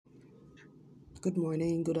Good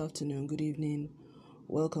morning, good afternoon, good evening.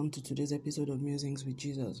 Welcome to today's episode of Musings with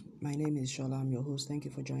Jesus. My name is Shola. I'm your host. Thank you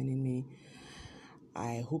for joining me.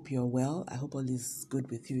 I hope you're well. I hope all is good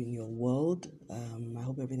with you in your world. I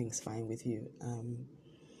hope everything's fine with you.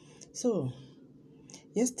 So,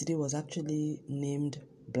 yesterday was actually named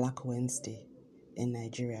Black Wednesday in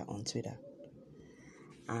Nigeria on Twitter.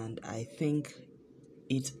 And I think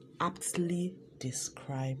it aptly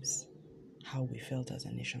describes how we felt as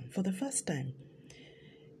a nation. For the first time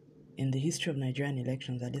in the history of Nigerian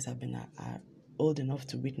elections, at least I've been old enough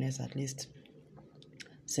to witness, at least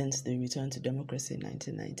since the return to democracy in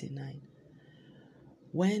 1999.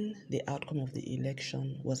 When the outcome of the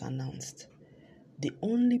election was announced, the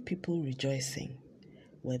only people rejoicing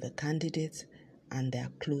were the candidates and their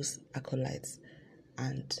close acolytes.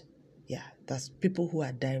 And that's people who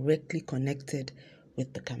are directly connected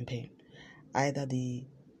with the campaign. Either the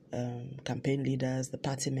campaign leaders, the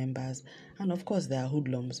party members, and of course their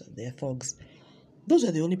hoodlums, their thugs. Those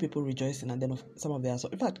are the only people rejoicing, and then some of their.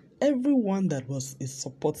 In fact, everyone that is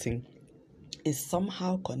supporting is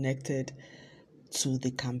somehow connected to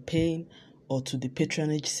the campaign or to the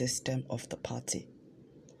patronage system of the party.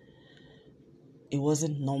 It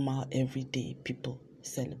wasn't normal everyday people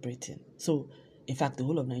celebrating. So, in fact, the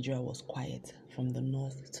whole of Nigeria was quiet from the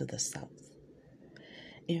north to the south.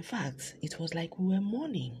 In fact, it was like we were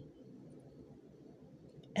mourning.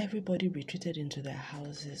 Everybody retreated into their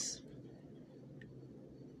houses.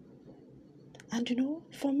 And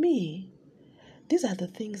for me, these are the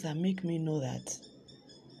things that make me know that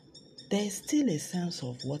there is still a sense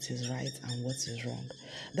of what is right and what is wrong.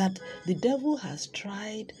 That the devil has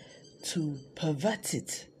tried to pervert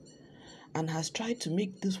it and has tried to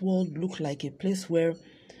make this world look like a place where,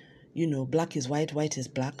 black is white, white is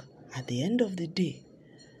black. At the end of the day,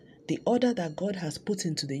 the order that God has put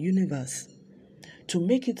into the universe to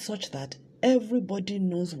make it such that everybody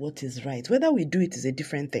knows what is right. Whether we do it is a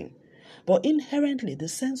different thing. But inherently, the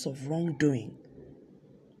sense of wrongdoing,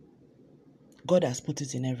 God has put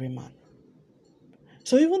it in every man.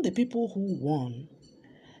 So even the people who won,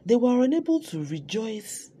 they were unable to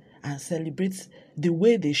rejoice and celebrate the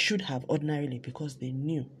way they should have ordinarily because they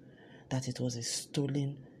knew that it was a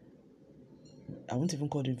stolen, I won't even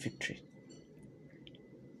call it victory.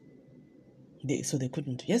 So they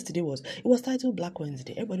couldn't. Yesterday it was titled Black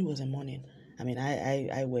Wednesday. Everybody was in mourning. I mean,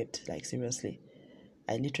 I wept, like seriously.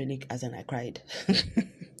 I literally, I cried.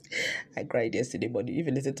 I cried yesterday, but if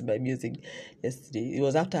you listen to my music yesterday, it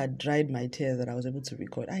was after I dried my tears that I was able to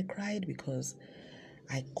record. I cried because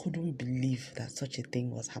I couldn't believe that such a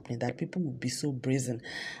thing was happening, that people would be so brazen.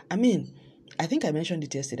 I mean, I think I mentioned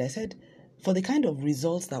it yesterday. I said, for the kind of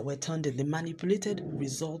results that were turned in, the manipulated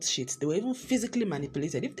result sheets, they were even physically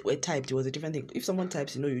manipulated. If they were typed, it was a different thing. If someone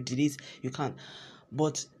types, you did it, you can't.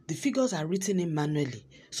 But the figures are written in manually.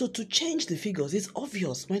 So to change the figures, it's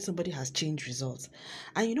obvious when somebody has changed results.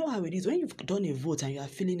 And you know how it is. When you've done a vote and you are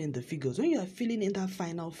filling in the figures, when you are filling in that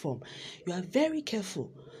final form, you are very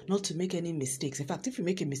careful not to make any mistakes. In fact, if you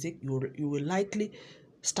make a mistake, you will likely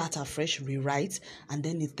start afresh, rewrite, and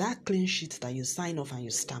then it's that clean sheet that you sign off and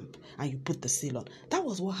you stamp and you put the seal on. That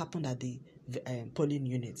was what happened at the polling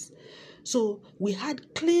units. So we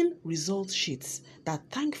had clean result sheets that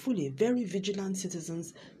thankfully very vigilant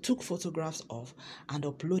citizens took photographs of and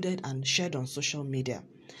uploaded and shared on social media.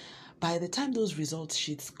 By the time those result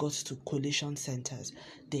sheets got to collation centers,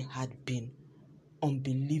 they had been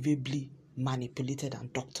unbelievably manipulated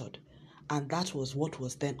and doctored. And that was what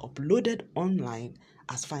was then uploaded online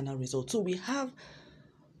as final results. So we have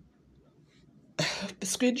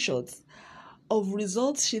screenshots of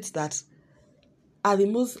result sheets that are the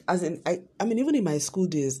most, I mean, even in my school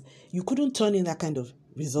days, you couldn't turn in that kind of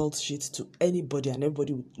results sheet to anybody and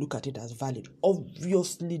everybody would look at it as valid.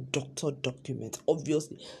 Obviously doctored documents,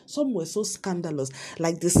 obviously. Some were so scandalous,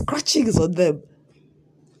 like the scratchings on them.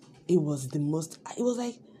 It was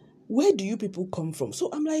like, where do you people come from? So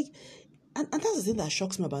I'm like, and that's the thing that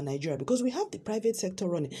shocks me about Nigeria, because we have the private sector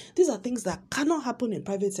running. These are things that cannot happen in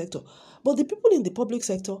private sector. But the people in the public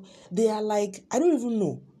sector, they are like, I don't even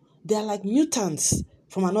know. They are like mutants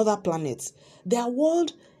from another planet. Their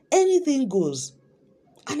world, anything goes.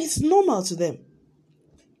 And it's normal to them.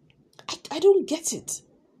 I don't get it.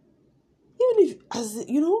 Even if,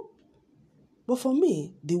 but for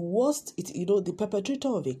me, the worst, the perpetrator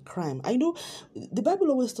of a crime, I know the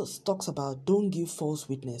Bible always talks about don't give false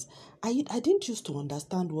witness. I didn't used to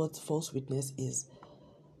understand what false witness is.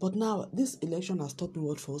 But now, this election has taught me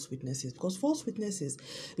what false witness is.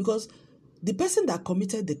 Because the person that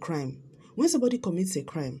committed the crime when somebody commits a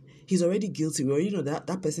crime, he's already guilty. We already know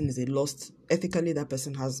that person is a lost, ethically that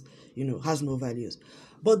person has no values.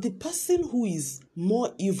 But the person who is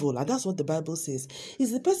more evil, and that's what the Bible says,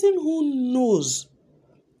 is the person who knows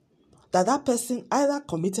that person either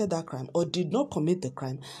committed that crime or did not commit the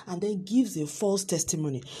crime, and then gives a false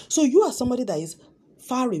testimony. So you are somebody that is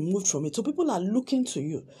far removed from it. So people are looking to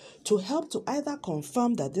you to help to either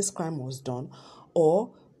confirm that this crime was done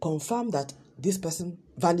or confirm that this person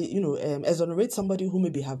exonerate somebody who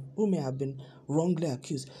may have been wrongly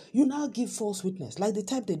accused. You now give false witness, like the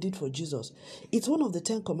type they did for Jesus. It's one of the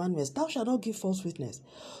 10 commandments. Thou shalt not give false witness.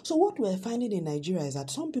 So what we're finding in Nigeria is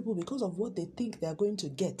that some people, because of what they think they are going to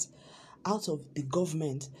get out of the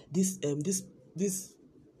government, this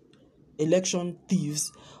election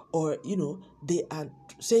thieves, or they are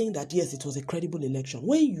saying that yes, it was a credible election,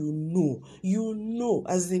 when you know,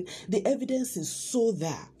 as in the evidence is so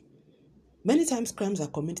there. Many times crimes are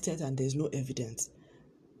committed and there's no evidence,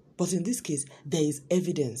 but in this case there is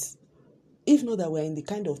evidence. If not that we're in the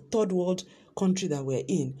kind of third world country that we're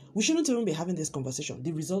in, we shouldn't even be having this conversation.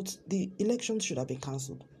 The elections should have been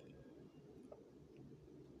cancelled.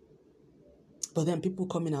 But then people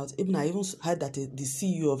coming out, I even heard that the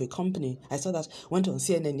CEO of a company, I saw that, went on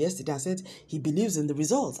CNN yesterday and said he believes in the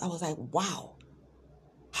results. I was like, wow.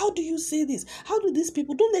 How do you say this? How do these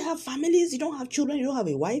people, don't they have families? You don't have children, you don't have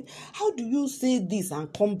a wife? How do you say this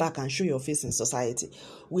and come back and show your face in society?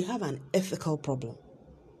 We have an ethical problem.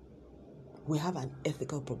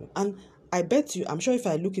 And I bet you, I'm sure if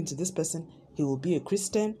I look into this person, he will be a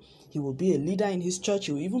Christian. He will be a leader in his church.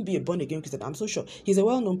 He will even be a born-again Christian. I'm so sure. He's a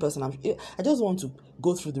well-known person. I just want to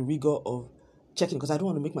go through the rigor of checking because I don't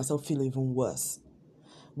want to make myself feel even worse.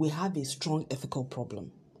 We have a strong ethical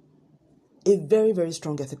problem. A very, very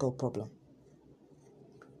strong ethical problem.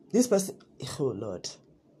 This person, oh Lord.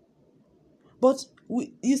 But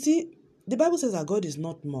you see, the Bible says that God is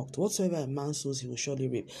not mocked. Whatsoever a man sows, he will surely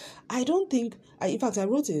reap. In fact, I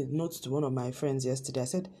wrote a note to one of my friends yesterday. I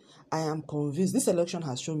said, I am convinced this election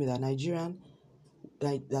has shown me that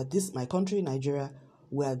my country, Nigeria,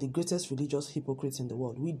 we are the greatest religious hypocrites in the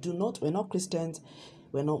world. We're not Christians,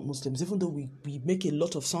 we're not Muslims, even though we make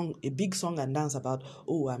a big song and dance about,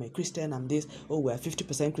 oh, I'm a Christian, I'm this, oh, we're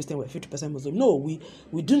 50% Christian, we're 50% Muslim. No,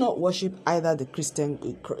 we do not worship either the Christian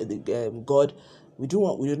God, we do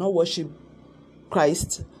not worship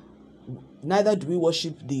Christ, neither do we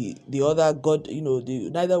worship the other God,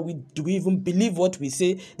 neither do we even believe what we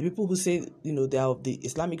say. The people who say, they are of the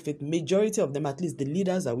Islamic faith, majority of them, at least the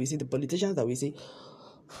leaders that we see, the politicians that we see,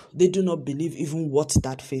 they do not believe even what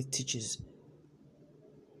that faith teaches.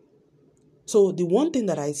 So the one thing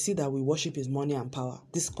that I see that we worship is money and power.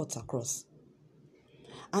 This cuts across.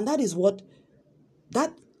 And that is what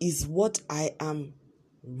I am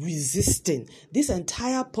resisting. This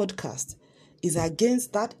entire podcast is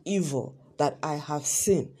against that evil that I have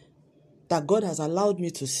seen, that God has allowed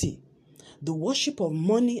me to see. The worship of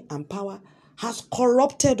money and power has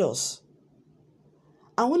corrupted us.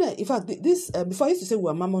 And before I used to say we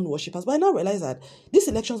were mammon worshippers, but I now realize that these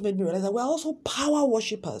elections made me realize that we are also power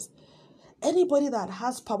worshippers. Anybody that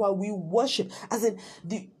has power, we worship. As in,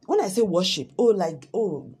 when I say worship, Lord,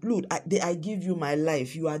 I give you my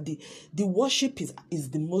life. You are the worship is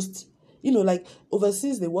the most, like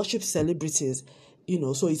overseas they worship celebrities,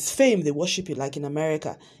 so it's fame, they worship it, like in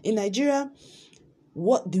America. In Nigeria,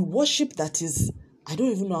 what the worship that is, I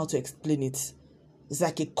don't even know how to explain it. It's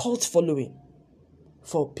like a cult following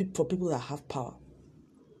for people that have power.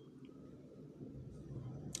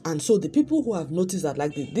 And so the people who have noticed that,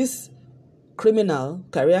 like this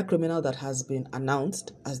career criminal that has been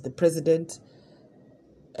announced as the president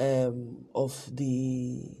of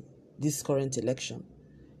this current election,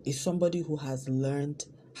 is somebody who has learned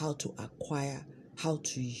how to acquire, how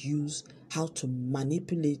to use, how to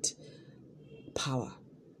manipulate power.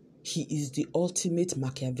 He is the ultimate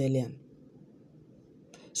Machiavellian.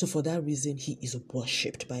 So for that reason, he is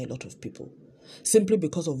worshipped by a lot of people, simply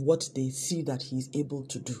because of what they see that he is able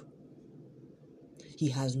to do. He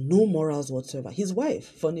has no morals whatsoever. His wife,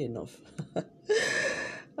 funny enough,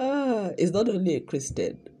 is not only a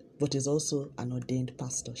Christian, but is also an ordained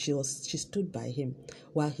pastor. She stood by him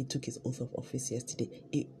while he took his oath of office yesterday.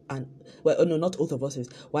 Not oath of office,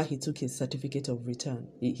 while he took his certificate of return.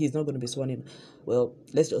 He's not going to be sworn in. Well,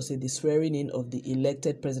 let's just say the swearing in of the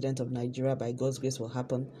elected president of Nigeria by God's grace will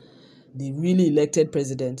happen. The really elected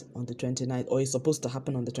president on the 29th, or is supposed to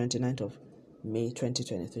happen on the 29th of May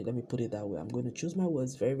 2023. Let me put it that way. I'm going to choose my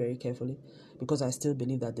words very, very carefully because I still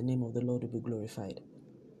believe that the name of the Lord will be glorified.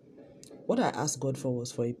 What I asked God for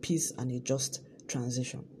was for a peace and a just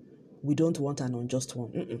transition. We don't want an unjust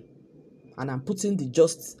one. and I'm putting the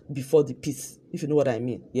just before the peace, if you know what I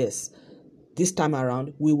mean. Yes. This time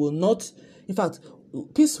around, we will not, in fact,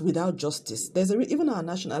 peace without justice. There's even our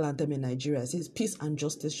national anthem in Nigeria says, peace and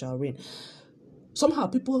justice shall reign.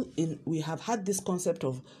 Somehow we have had this concept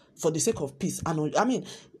of, for the sake of peace. And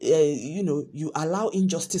you allow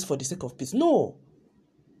injustice for the sake of peace. No.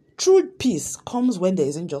 True peace comes when there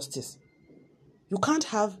is injustice. You can't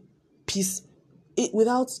have peace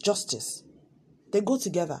without justice. They go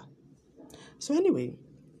together. So anyway,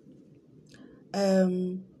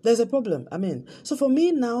 there's a problem. So for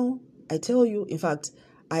me now, I tell you, in fact,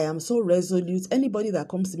 I am so resolute. Anybody that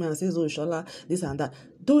comes to me and says, oh, Shola, this and that,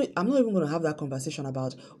 I'm not even going to have that conversation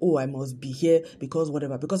about, oh, I must be here because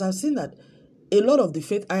whatever. Because I've seen that a lot of the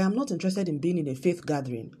faith, I am not interested in being in a faith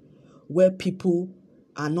gathering where people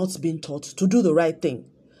are not being taught to do the right thing.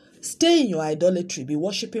 Stay in your idolatry, be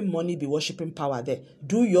worshipping money, be worshipping power there.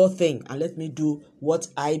 Do your thing and let me do what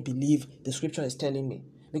I believe the scripture is telling me.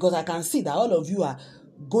 Because I can see that all of you are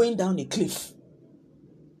going down a cliff.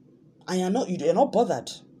 And you're not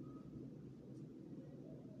bothered.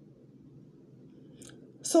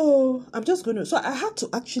 So I had to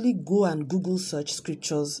actually go and Google search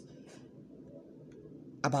scriptures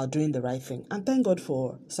about doing the right thing. And thank God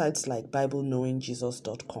for sites like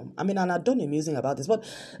BibleKnowingJesus.com. And I've done a musing about this. But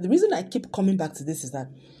the reason I keep coming back to this is that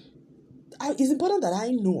it's important that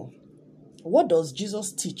I know what does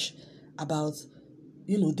Jesus teach about,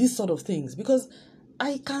 these sort of things. Because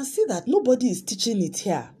I can see that nobody is teaching it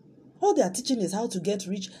here. All they are teaching is how to get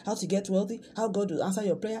rich, how to get wealthy, how God will answer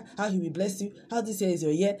your prayer, how He will bless you, how this year is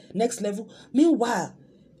your year, next level. Meanwhile,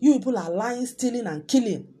 you people are lying, stealing, and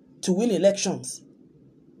killing to win elections.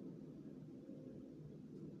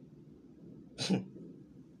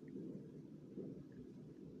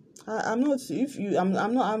 I'm not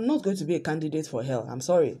going to be a candidate for hell. I'm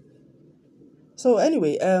sorry. So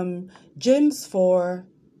anyway, James 4.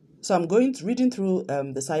 So I'm reading through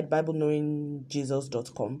the site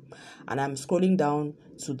BibleKnowingJesus.com, and I'm scrolling down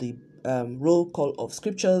to the roll call of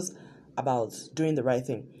scriptures about doing the right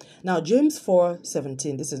thing. Now, James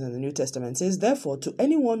 4:17, this is in the New Testament, says, therefore, to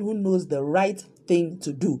anyone who knows the right thing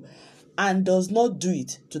to do and does not do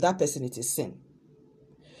it, to that person it is sin.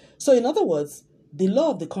 So in other words, the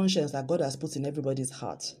law of the conscience that God has put in everybody's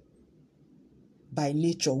heart, by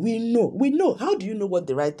nature, we know. How do you know what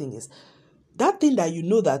the right thing is? That thing that you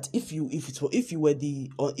know that if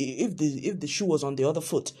the shoe was on the other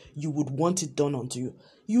foot, you would want it done unto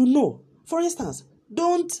you. For instance,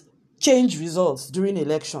 don't change results during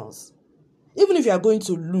elections. Even if you are going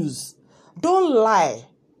to lose, don't lie.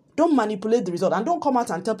 Don't manipulate the result. And don't come out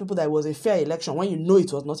and tell people that it was a fair election when you know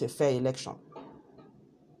it was not a fair election.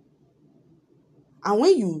 And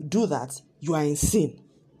when you do that, you are in sin.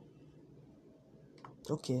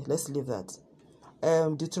 Okay, let's leave that.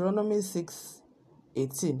 Deuteronomy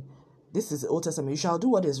 6:18. This is the Old Testament. You shall do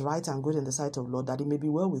what is right and good in the sight of the Lord, that it may be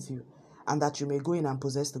well with you, and that you may go in and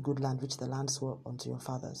possess the good land which the land swore unto your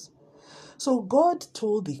fathers. So God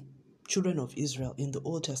told the children of Israel in the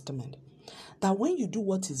Old Testament that when you do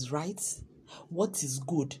what is right, what is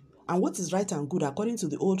good, and what is right and good according to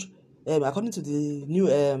the new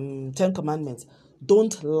 10 commandments,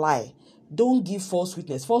 don't lie. Don't give false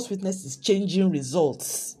witness. False witness is changing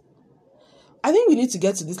results. I think we need to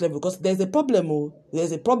get to this level because there's a problem.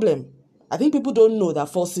 There's a problem. I think people don't know that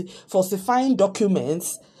falsifying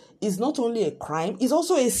documents is not only a crime, it's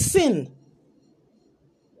also a sin.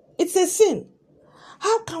 It's a sin.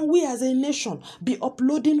 How can we as a nation be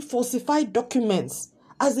uploading falsified documents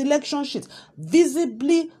as election sheets,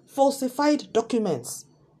 visibly falsified documents?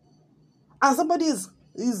 And somebody is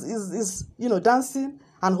dancing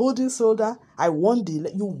and holding shoulder. I won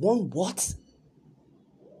you won what?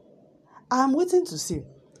 I'm waiting to see.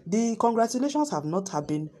 The congratulations have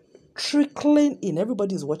been trickling in.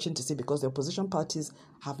 Everybody is watching to see because the opposition parties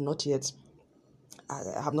have not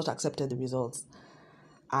accepted the results.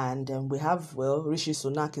 And we have, Rishi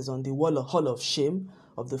Sunak is on the Hall of Shame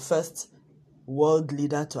of the first world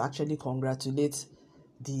leader to actually congratulate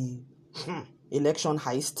the election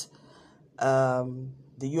heist. The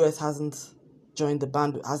US hasn't joined the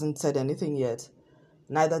band, hasn't said anything yet.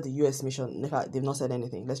 Neither the US mission, in fact, they've not said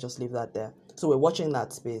anything. Let's just leave that there. So we're watching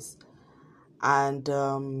that space. And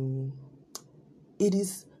for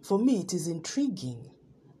me, it is intriguing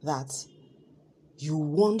that you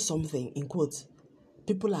want something, in quotes.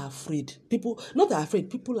 People are afraid. People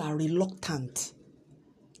are reluctant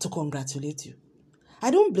to congratulate you.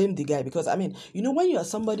 I don't blame the guy because, when you are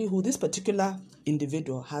somebody who this particular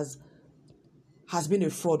individual has been a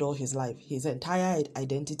fraud all his life, his entire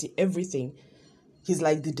identity, everything, he's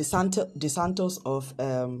like the DeSantis of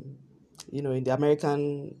in the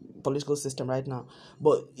American political system right now.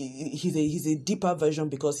 But he's a deeper version,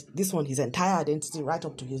 because this one, his entire identity, right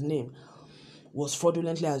up to his name, was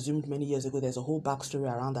fraudulently assumed many years ago. There's a whole backstory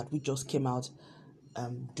around that which just came out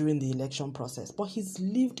during the election process. But he's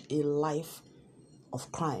lived a life of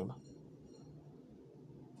crime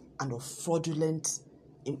and of fraudulent,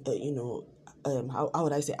 how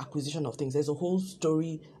would I say, acquisition of things. There's a whole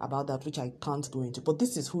story about that which I can't go into. But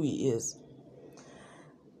this is who he is.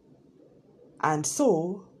 And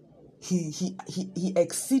so he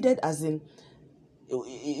exceeded, as in,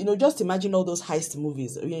 just imagine all those heist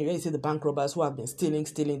movies. You see the bank robbers who have been stealing.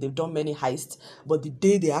 They've done many heists, but the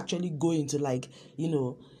day they actually go into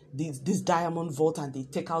this diamond vault and they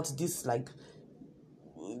take out this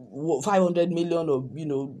 500 million, or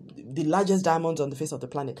the largest diamonds on the face of the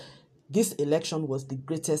planet. This election was the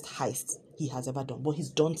greatest heist he has ever done. But he's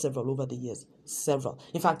done several over the years. Several.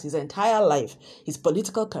 In fact, his entire life, his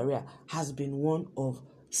political career has been one of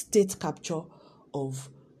state capture, of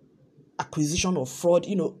acquisition of fraud.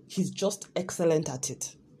 He's just excellent at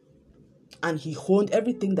it. And he honed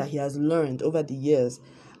everything that he has learned over the years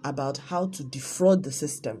about how to defraud the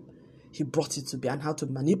system. He brought it to bear, and how to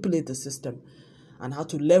manipulate the system, and how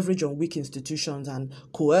to leverage on weak institutions and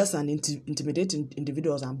coerce and intimidate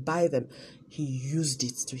individuals and buy them. He used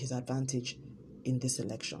it to his advantage in this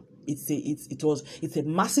election. It's a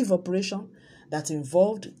massive operation that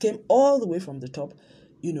came all the way from the top,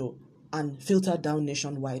 and filtered down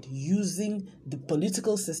nationwide, using the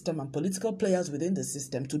political system and political players within the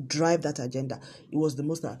system to drive that agenda. It's the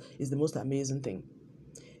most amazing thing.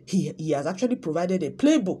 He has actually provided a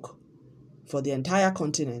playbook for the entire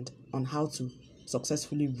continent on how to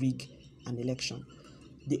successfully rig an election.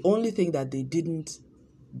 The only thing that they didn't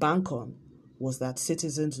bank on was that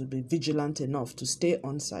citizens would be vigilant enough to stay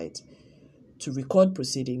on site, to record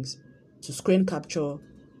proceedings, to screen capture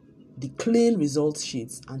the clean results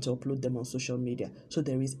sheets, and to upload them on social media. So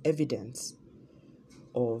there is evidence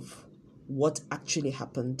of what actually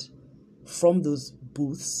happened from those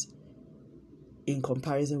booths in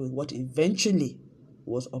comparison with what eventually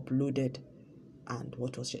was uploaded and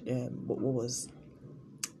what was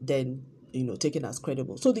then taken as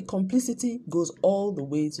credible. So the complicity goes all the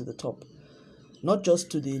way to the top, not just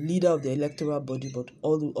to the leader of the electoral body, but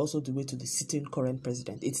also the way to the sitting current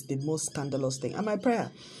president. It's the most scandalous thing. And my prayer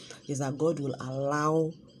is that God will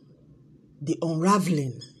allow the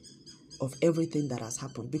unraveling of everything that has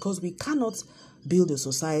happened, because we cannot build a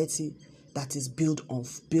society that is built on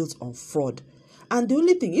fraud. And the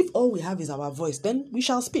only thing, if all we have is our voice, then we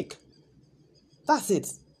shall speak. That's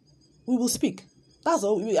it. We will speak. That's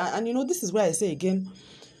all. And this is where I say again,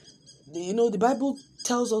 the Bible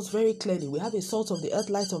tells us very clearly, we have a salt of the earth,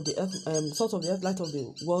 light of the earth, salt of the earth, light of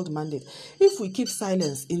the world mandate. If we keep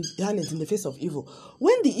silence in the face of evil,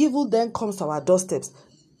 when the evil then comes to our doorsteps,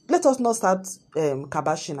 let us not start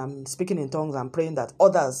kabashing and speaking in tongues and praying that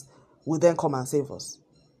others will then come and save us.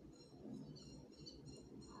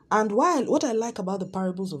 And what I like about the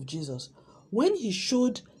parables of Jesus, when he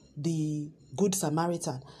showed the Good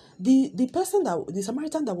Samaritan, the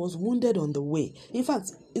Samaritan that was wounded on the way. In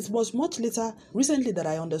fact, it was much later, recently, that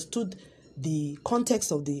I understood the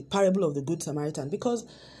context of the parable of the Good Samaritan, because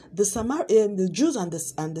the Jews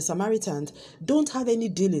and the Samaritans don't have any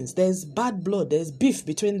dealings. There's bad blood. There's beef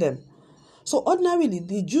between them. So ordinarily,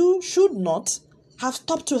 the Jew should not have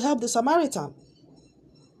stopped to help the Samaritan.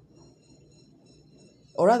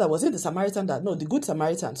 Or rather, was it the Samaritan the Good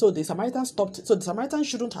Samaritan? So the Samaritan stopped. So the Samaritan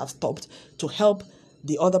shouldn't have stopped to help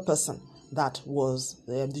the other person that was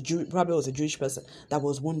the Jew, probably was a Jewish person that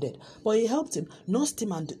was wounded. But he helped him, nursed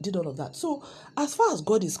him, and did all of that. So as far as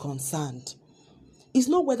God is concerned, it's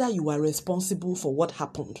not whether you are responsible for what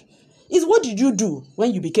happened. It's what did you do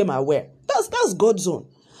when you became aware. That's God's own.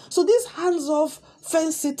 So this hands-off,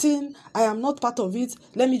 fence-sitting, I am not part of it,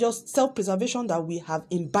 let me just, self-preservation that we have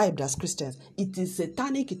imbibed as Christians, it is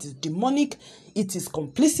satanic, it is demonic, it is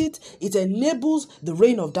complicit, it enables the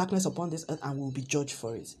reign of darkness upon this earth, and we will be judged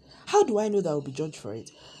for it. How do I know that I will be judged for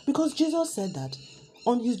it? Because Jesus said that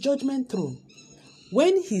on his judgment throne,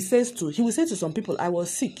 when he will say to some people, I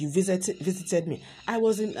was sick, you visited me. I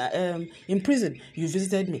was in prison, you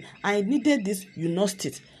visited me. I needed this, you nursed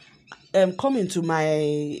it. Come into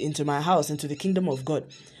my house, into the kingdom of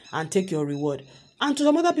God, and take your reward. And to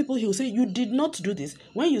some other people, he will say, you did not do this.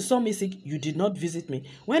 When you saw me sick, you did not visit me.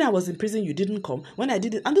 When I was in prison, you didn't come. When I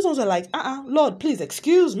did it, and those ones are like, Lord, please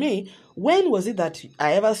excuse me. When was it that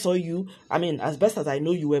I ever saw you? I mean, as best as I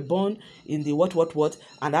know, you were born in the what,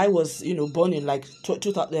 and I was, born in like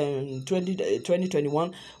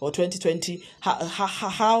 2021 or 2020.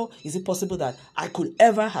 How is it possible that I could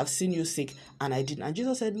ever have seen you sick and I didn't? And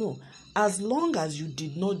Jesus said, no, as long as you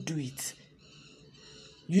did not do it,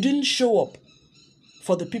 you didn't show up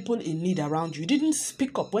for the people in need around you. You didn't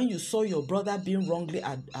speak up when you saw your brother being wrongly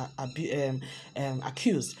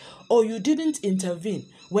accused, or you didn't intervene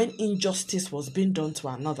when injustice was being done to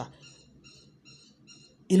another.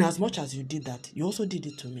 In as much as you did that, you also did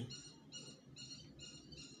it to me.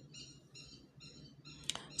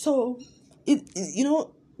 So, the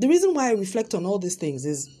reason why I reflect on all these things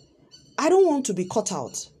is I don't want to be caught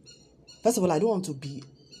out. First of all, I don't want to be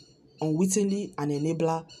unwittingly an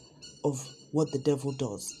enabler of what the devil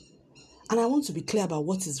does. And I want to be clear about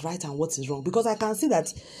what is right and what is wrong, because I can see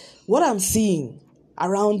that what I'm seeing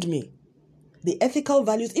around me, the ethical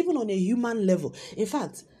values, even on a human level, in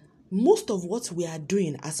fact, most of what we are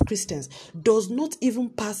doing as Christians does not even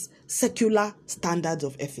pass secular standards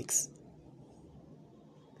of ethics.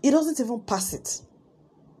 It doesn't even pass it.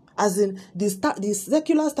 As in, the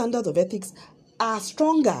secular standards of ethics are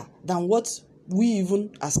stronger than what we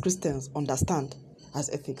even as Christians understand as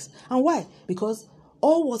ethics. And why? Because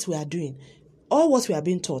all what we are doing, all what we are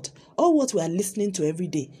being taught, all what we are listening to every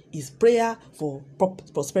day is prayer for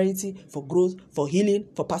prosperity, for growth, for healing,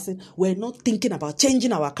 for passing. We're not thinking about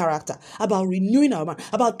changing our character, about renewing our mind,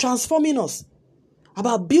 about transforming us,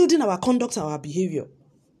 about building our conduct and our behavior.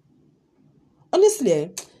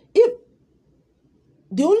 Honestly, if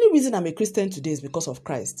the only reason I'm a Christian today is because of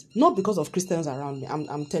Christ, not because of Christians around me,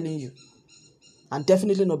 I'm telling you. And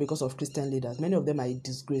definitely not because of Christian leaders. Many of them are a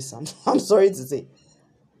disgrace. I'm sorry to say.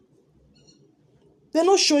 They're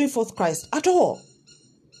not showing forth Christ at all.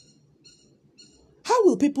 How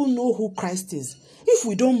will people know who Christ is if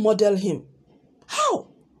we don't model him? How?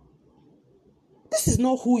 This is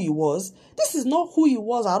not who he was. This is not who he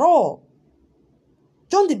was at all.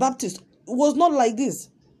 John the Baptist was not like this.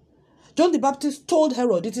 John the Baptist told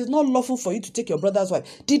Herod, it is not lawful for you to take your brother's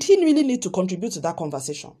wife. Did he really need to contribute to that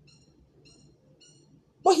conversation?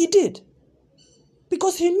 But he did.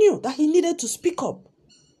 Because he knew that he needed to speak up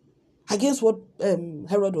against what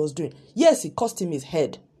Herod was doing. Yes, it cost him his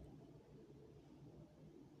head.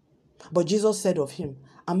 But Jesus said of him,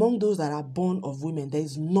 among those that are born of women, there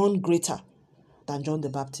is none greater than John the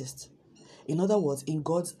Baptist. In other words, in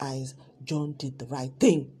God's eyes, John did the right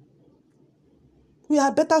thing. We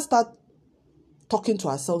had better start talking to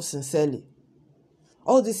ourselves sincerely.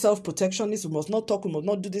 All this self-protectionist, we must not talk, we must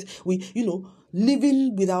not do this. We,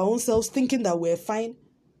 living with our own selves, thinking that we're fine.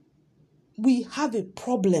 We have a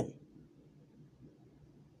problem.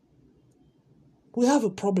 We have a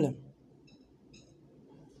problem.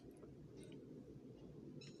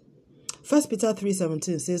 1 Peter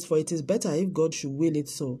 3:17 says, for it is better if God should will it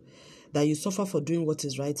so, that you suffer for doing what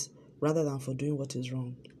is right, rather than for doing what is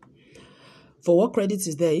wrong. For what credit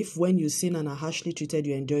is there if when you sin and are harshly treated,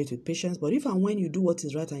 you endure it with patience? But if and when you do what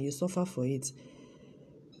is right and you suffer for it,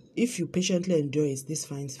 if you patiently endure it, this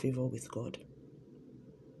finds favor with God.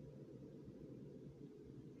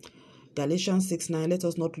 Galatians 6:9, let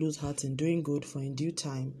us not lose heart in doing good, for in due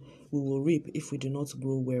time we will reap if we do not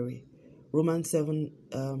grow weary. Romans 2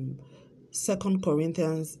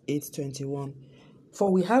 Corinthians 8:21,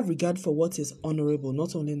 for we have regard for what is honorable,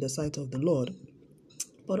 not only in the sight of the Lord,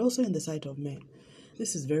 but also in the sight of men.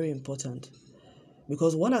 This is very important,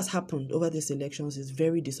 because what has happened over these elections is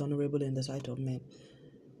very dishonorable in the sight of men.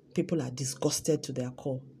 People are disgusted to their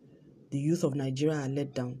core. The youth of Nigeria are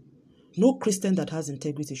let down. No Christian that has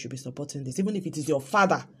integrity should be supporting this, even if it is your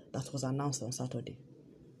father that was announced on Saturday,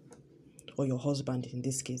 or your husband in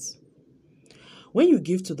this case. When you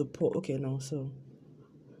give to the poor,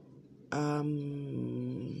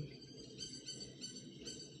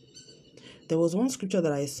 there was one scripture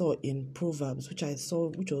that I saw in Proverbs, which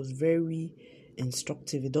was very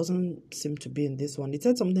instructive. It doesn't seem to be in this one. It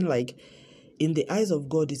said something like, in the eyes of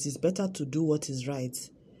God, it is better to do what is right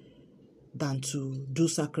than to do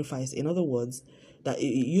sacrifice. In other words, that it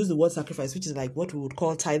used the word sacrifice, which is like what we would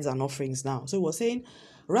call tithes and offerings now. So it was saying,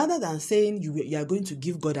 rather than saying you are going to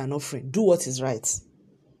give God an offering, do what is right.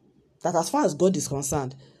 That as far as God is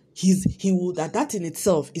concerned, that in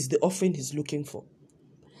itself is the offering he's looking for.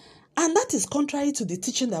 And that is contrary to the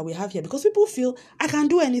teaching that we have here, because people feel, I can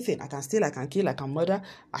do anything. I can steal, I can kill, I can murder,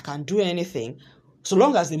 I can do anything. So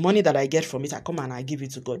long as the money that I get from it, I come and I give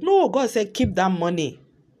it to God. No, God said, keep that money,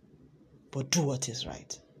 but do what is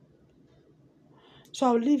right. So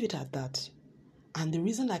I'll leave it at that. And the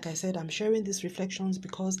reason, like I said, I'm sharing these reflections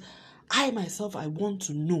because I myself, I want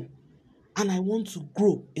to know and I want to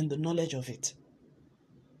grow in the knowledge of it.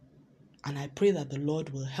 And I pray that the Lord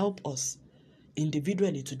will help us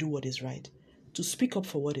individually to do what is right, to speak up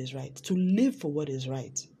for what is right, to live for what is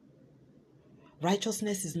right.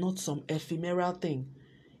 Righteousness is not some ephemeral thing.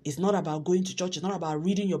 It's not about going to church. It's not about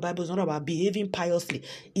reading your Bible. It's not about behaving piously.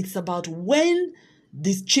 It's about when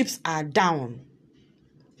these chips are down,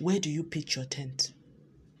 where do you pitch your tent?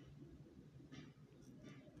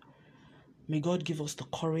 May God give us the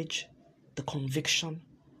courage, the conviction,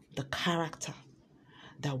 the character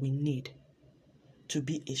that we need to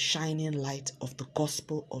be a shining light of the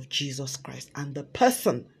gospel of Jesus Christ and the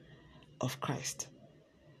person of Christ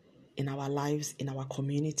in our lives, in our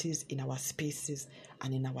communities, in our spaces,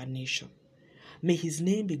 and in our nation. May his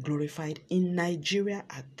name be glorified in Nigeria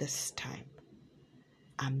at this time,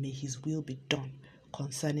 and may his will be done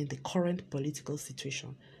concerning the current political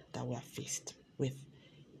situation that we are faced with.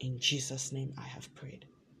 In Jesus' name I have prayed.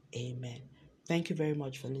 Amen. Thank you very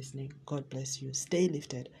much for listening. God bless you. Stay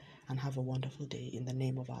lifted and have a wonderful day in the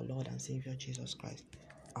name of our Lord and Savior Jesus Christ.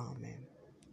 Amen.